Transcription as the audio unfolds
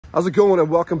How's it going, and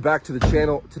welcome back to the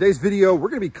channel. Today's video, we're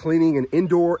going to be cleaning an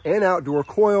indoor and outdoor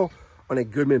coil on a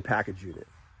Goodman package unit.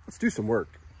 Let's do some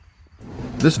work.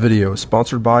 This video is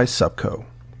sponsored by Supco,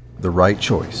 the right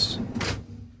choice.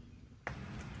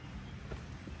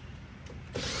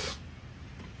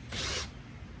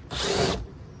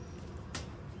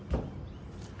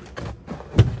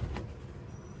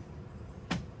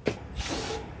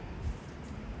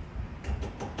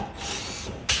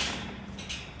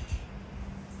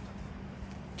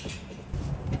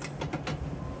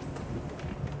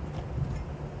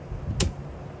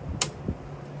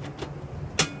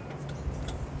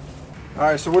 All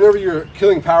right, so whenever you're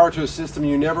killing power to a system,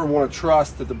 you never want to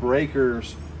trust that the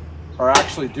breakers are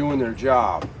actually doing their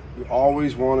job. You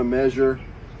always want to measure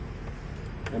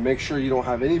and make sure you don't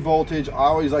have any voltage. I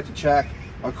always like to check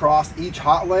across each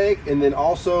hot leg and then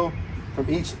also from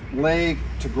each leg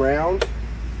to ground,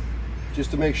 just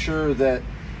to make sure that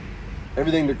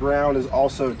everything to ground is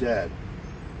also dead.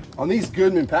 On these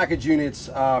Goodman package units,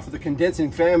 for the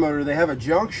condensing fan motor, they have a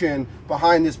junction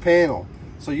behind this panel.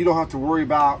 So you don't have to worry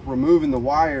about removing the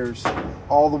wires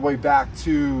all the way back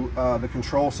to the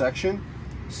control section.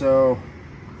 So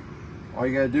all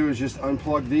you gotta do is just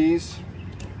unplug these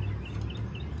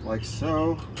like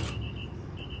so.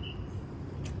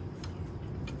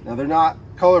 Now they're not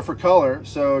color for color,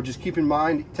 so just keep in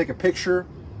mind, take a picture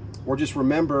or just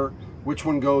remember which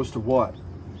one goes to what.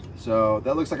 So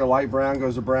that looks like a light brown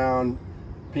goes to brown,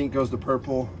 pink goes to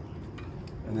purple,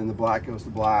 and then the black goes to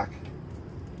black.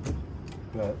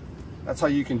 But that's how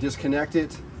you can disconnect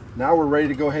it. Now we're ready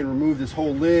to go ahead and remove this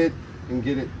whole lid and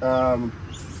get it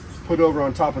put over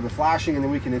on top of the flashing, and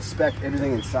then we can inspect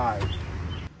everything inside.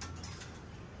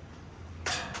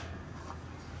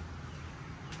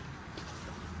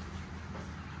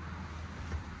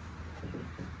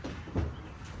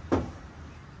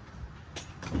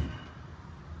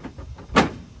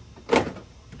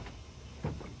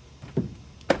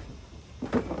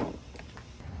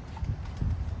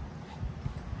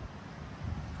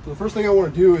 So the first thing I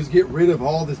want to do is get rid of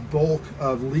all this bulk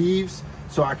of leaves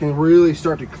so I can really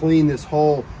start to clean this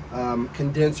whole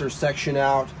condenser section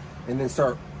out and then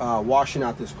start washing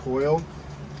out this coil.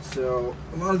 So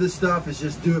a lot of this stuff is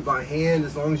just do it by hand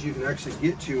as long as you can actually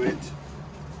get to it.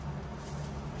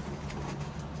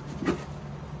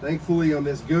 Thankfully on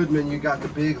this Goodman you got the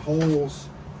big holes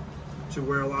to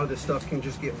where a lot of this stuff can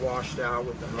just get washed out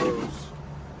with the hose.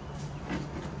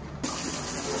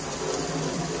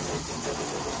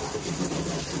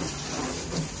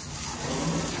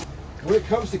 When it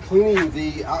comes to cleaning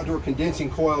the outdoor condensing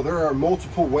coil, there are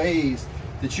multiple ways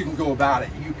that you can go about it.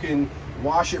 You can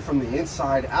wash it from the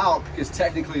inside out, because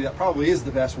technically that probably is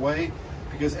the best way,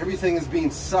 because everything is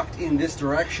being sucked in this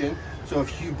direction. So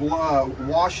if you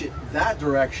wash it that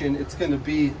direction, it's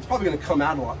probably going to come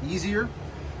out a lot easier,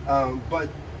 but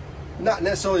not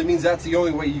necessarily means that's the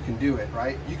only way you can do it,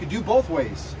 right? You could do both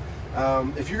ways.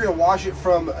 If you're going to wash it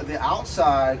from the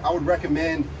outside, I would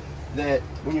recommend that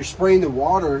when you're spraying the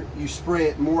water, you spray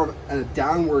it more at a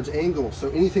downwards angle. So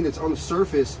anything that's on the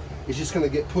surface is just going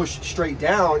to get pushed straight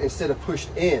down instead of pushed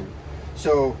in.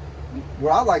 So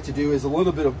what I like to do is a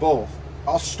little bit of both.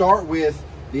 I'll start with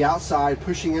the outside,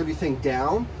 pushing everything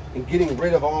down and getting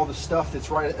rid of all the stuff that's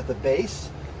right at the base.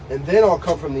 And then I'll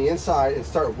come from the inside and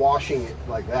start washing it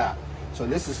like that. So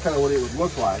this is kind of what it would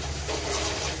look like.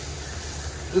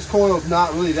 This coil is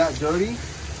not really that dirty,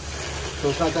 so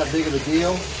it's not that big of a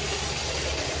deal.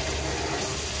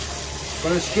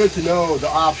 But it's good to know the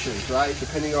options, right?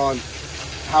 Depending on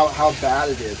how bad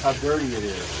it is, how dirty it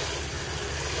is.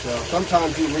 So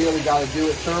sometimes you really got to do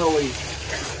it thoroughly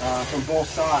from both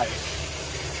sides.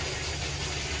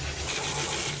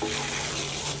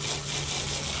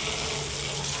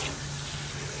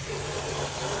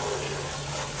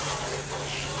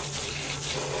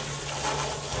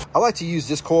 I like to use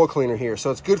this coil cleaner here, so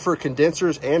it's good for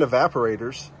condensers and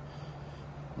evaporators.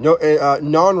 No,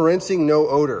 non-rinsing, no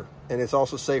odor. And it's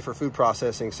also safe for food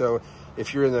processing. So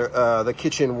if you're in the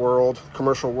kitchen world,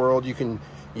 commercial world, you can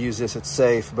use this, it's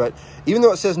safe. But even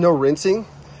though it says no rinsing,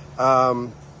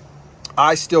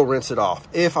 I still rinse it off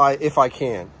if I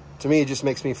can. To me, it just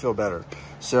makes me feel better.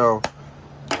 So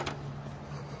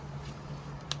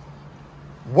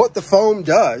what the foam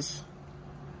does,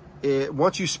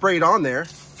 once you spray it on there,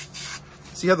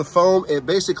 see how the foam, it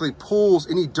basically pulls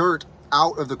any dirt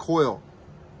out of the coil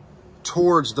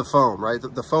towards the foam, right?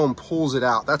 The foam pulls it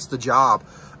out. That's the job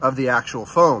of the actual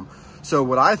foam. So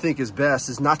what I think is best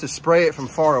is not to spray it from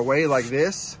far away like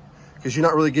this, because you're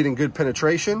not really getting good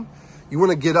penetration. You want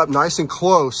to get up nice and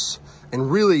close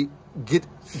and really get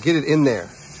it in there,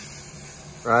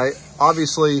 right?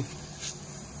 Obviously,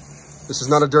 This is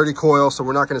not a dirty coil, so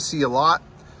we're not gonna see a lot,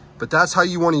 but that's how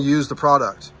you wanna use the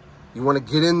product. You wanna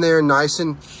get in there nice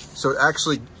and so it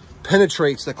actually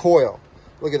penetrates the coil.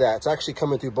 Look at that, it's actually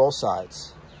coming through both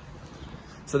sides.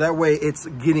 So that way it's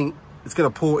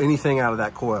gonna pull anything out of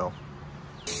that coil.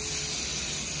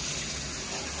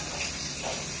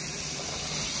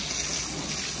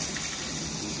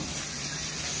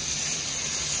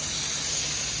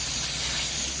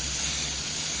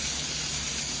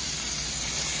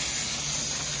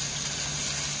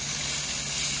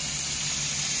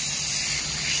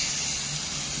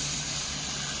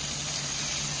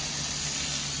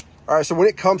 All right, so when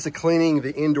it comes to cleaning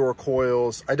the indoor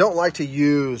coils, I don't like to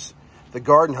use the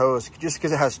garden hose just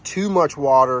because it has too much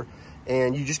water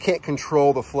and you just can't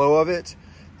control the flow of it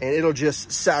and it'll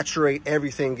just saturate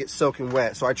everything, get soaking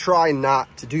wet. So I try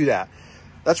not to do that.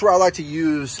 That's where I like to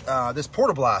use this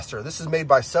Port-A-Blaster. This is made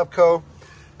by Supco.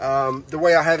 The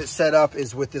way I have it set up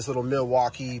is with this little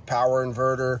Milwaukee power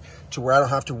inverter to where I don't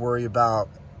have to worry about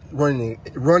running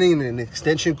an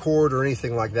extension cord or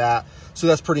anything like that. So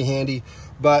that's pretty handy.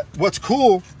 But what's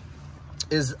cool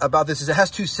about this is it has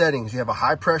two settings. You have a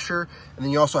high pressure and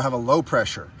then you also have a low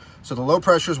pressure. So the low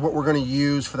pressure is what we're going to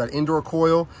use for that indoor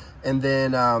coil. And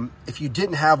then if you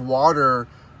didn't have water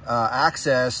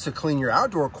access to clean your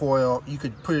outdoor coil, you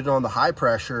could put it on the high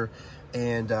pressure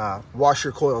and wash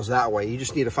your coils that way. You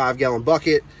just need a 5-gallon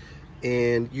bucket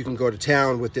and you can go to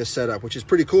town with this setup, which is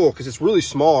pretty cool because it's really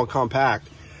small and compact.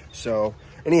 So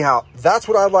anyhow, that's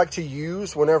what I like to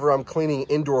use whenever I'm cleaning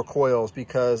indoor coils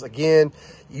because, again,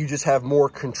 you just have more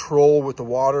control with the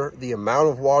water, the amount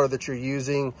of water that you're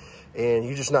using, and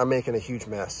you're just not making a huge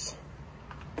mess.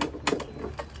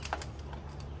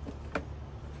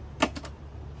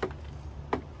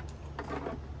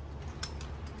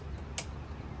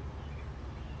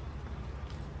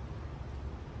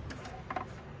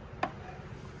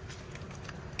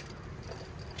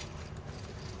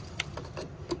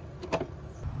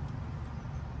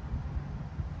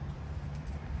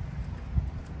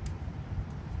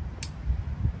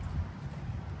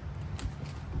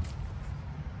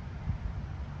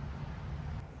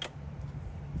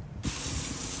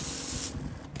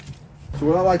 So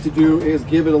what I like to do is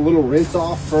give it a little rinse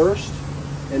off first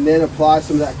and then apply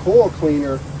some of that coil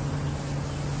cleaner,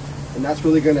 and that's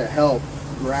really going to help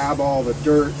grab all the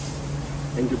dirt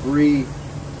and debris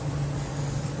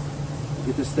and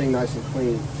get this thing nice and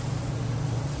clean.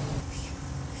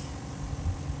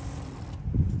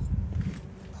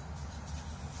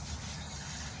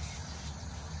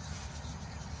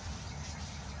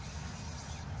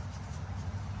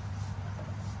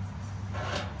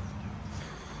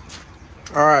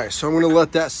 All right, so I'm gonna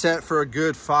let that set for a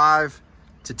good 5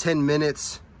 to 10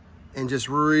 minutes and just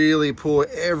really pull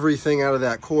everything out of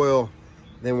that coil.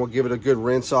 Then we'll give it a good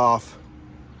rinse off.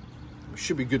 We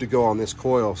should be good to go on this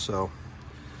coil, so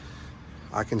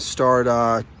I can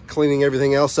start cleaning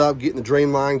everything else up, getting the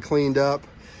drain line cleaned up.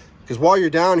 Because while you're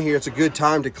down here, it's a good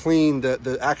time to clean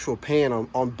the actual pan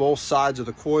on both sides of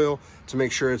the coil to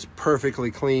make sure it's perfectly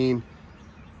clean.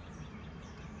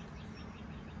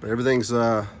 But everything's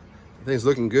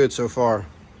looking good so far.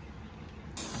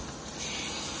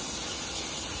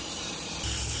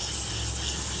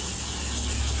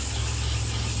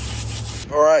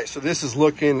 All right, so this is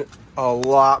looking a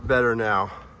lot better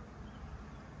now.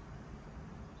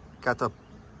 Got the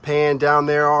pan down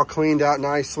there all cleaned out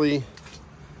nicely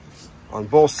on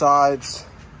both sides.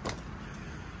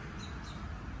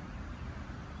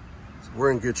 So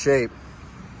we're in good shape.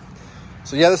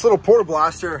 So yeah, this little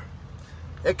Port-A-Blaster,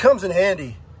 it comes in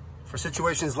handy for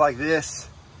situations like this.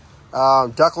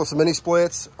 Ductless mini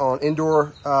splits on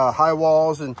indoor high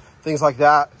walls and things like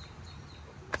that.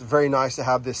 It's very nice to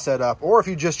have this set up. Or if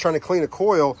you're just trying to clean a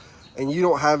coil and you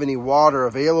don't have any water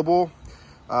available,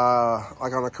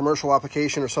 like on a commercial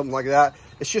application or something like that,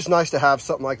 it's just nice to have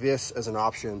something like this as an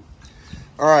option.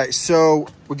 All right, so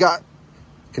we got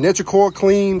condenser coil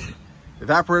cleaned,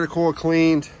 evaporator coil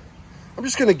cleaned. I'm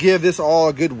just gonna give this all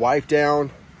a good wipe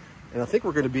down, and I think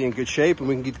we're gonna be in good shape and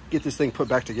we can get this thing put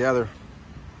back together.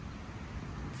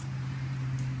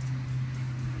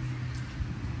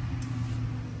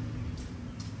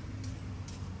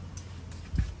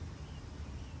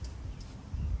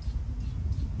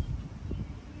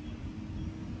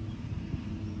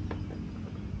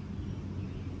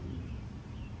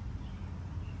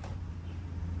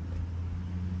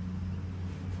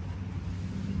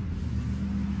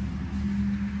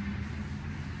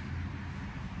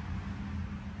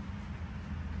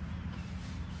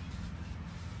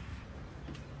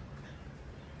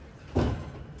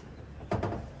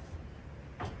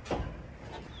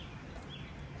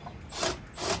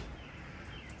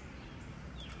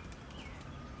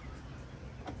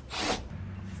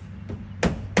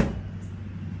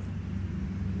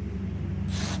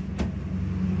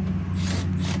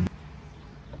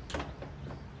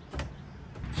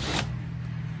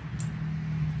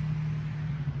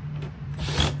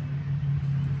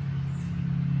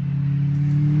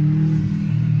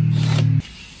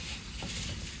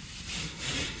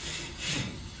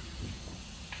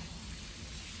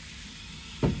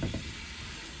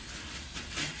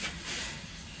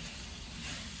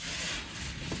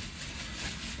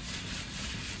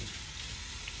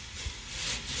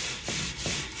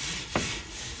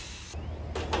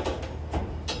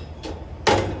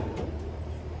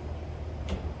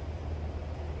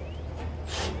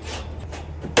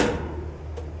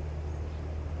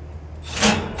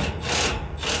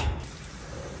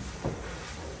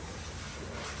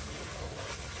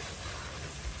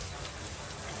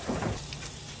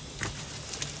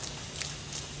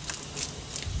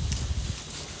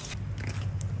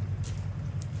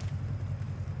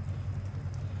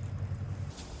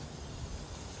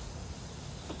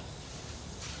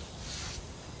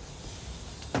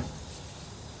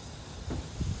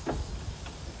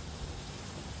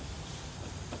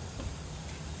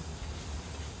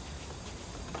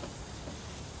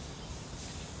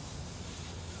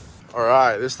 All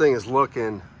right, this thing is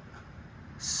looking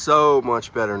so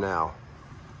much better now.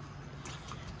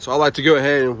 So I like to go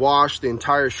ahead and wash the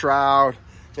entire shroud,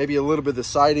 maybe a little bit of the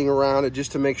siding around it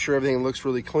just to make sure everything looks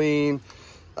really clean.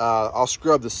 I'll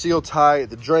scrub the seal tight,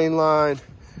 the drain line,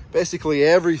 basically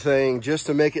everything just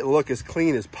to make it look as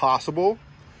clean as possible.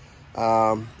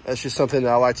 That's just something that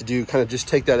I like to do, kind of just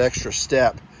take that extra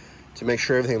step to make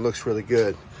sure everything looks really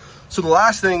good. So the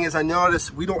last thing is I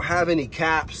noticed we don't have any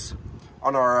caps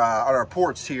on our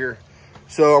ports here.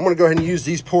 So I'm gonna go ahead and use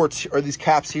these ports or these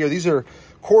caps here. These are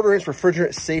 1/4-inch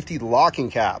refrigerant safety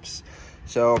locking caps.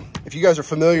 So if you guys are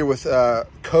familiar with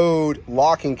code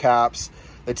locking caps,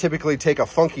 they typically take a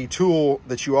funky tool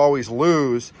that you always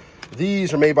lose.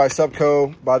 These are made by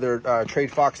Supco, by their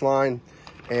Trade Fox line,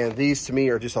 and these to me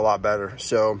are just a lot better.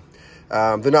 So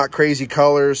they're not crazy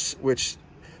colors, which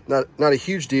not a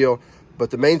huge deal, but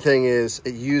the main thing is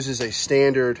it uses a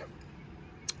standard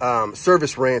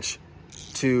service wrench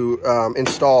to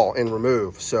install and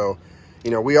remove. So,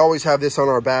 you know, we always have this on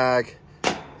our bag,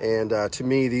 and to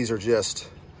me, these are just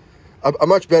a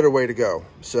much better way to go.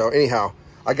 So anyhow,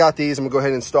 I got these. I'm gonna go ahead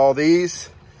and install these,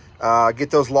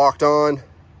 get those locked on,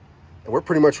 and we're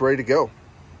pretty much ready to go.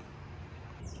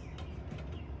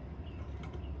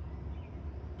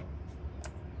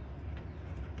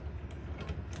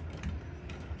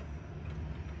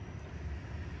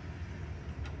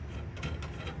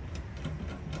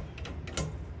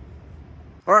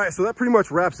 All right, so that pretty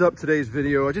much wraps up today's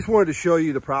video. I just wanted to show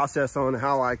you the process on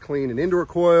how I clean an indoor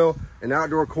coil, an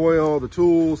outdoor coil, the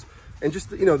tools, and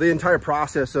just, you know, the entire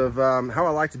process of how I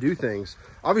like to do things.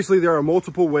 Obviously, there are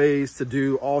multiple ways to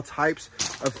do all types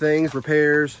of things,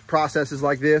 repairs, processes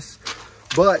like this,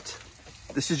 but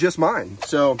this is just mine.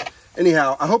 So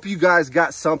anyhow, I hope you guys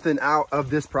got something out of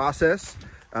this process.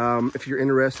 If you're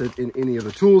interested in any of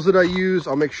the tools that I use,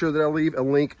 I'll make sure that I'll leave a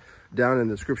link down in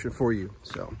the description for you.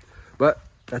 So, but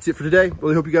that's it for today.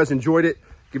 Really hope you guys enjoyed it.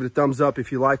 Give it a thumbs up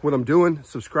if you like what I'm doing.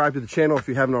 Subscribe to the channel if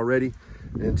you haven't already.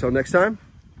 And until next time,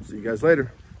 see you guys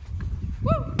later.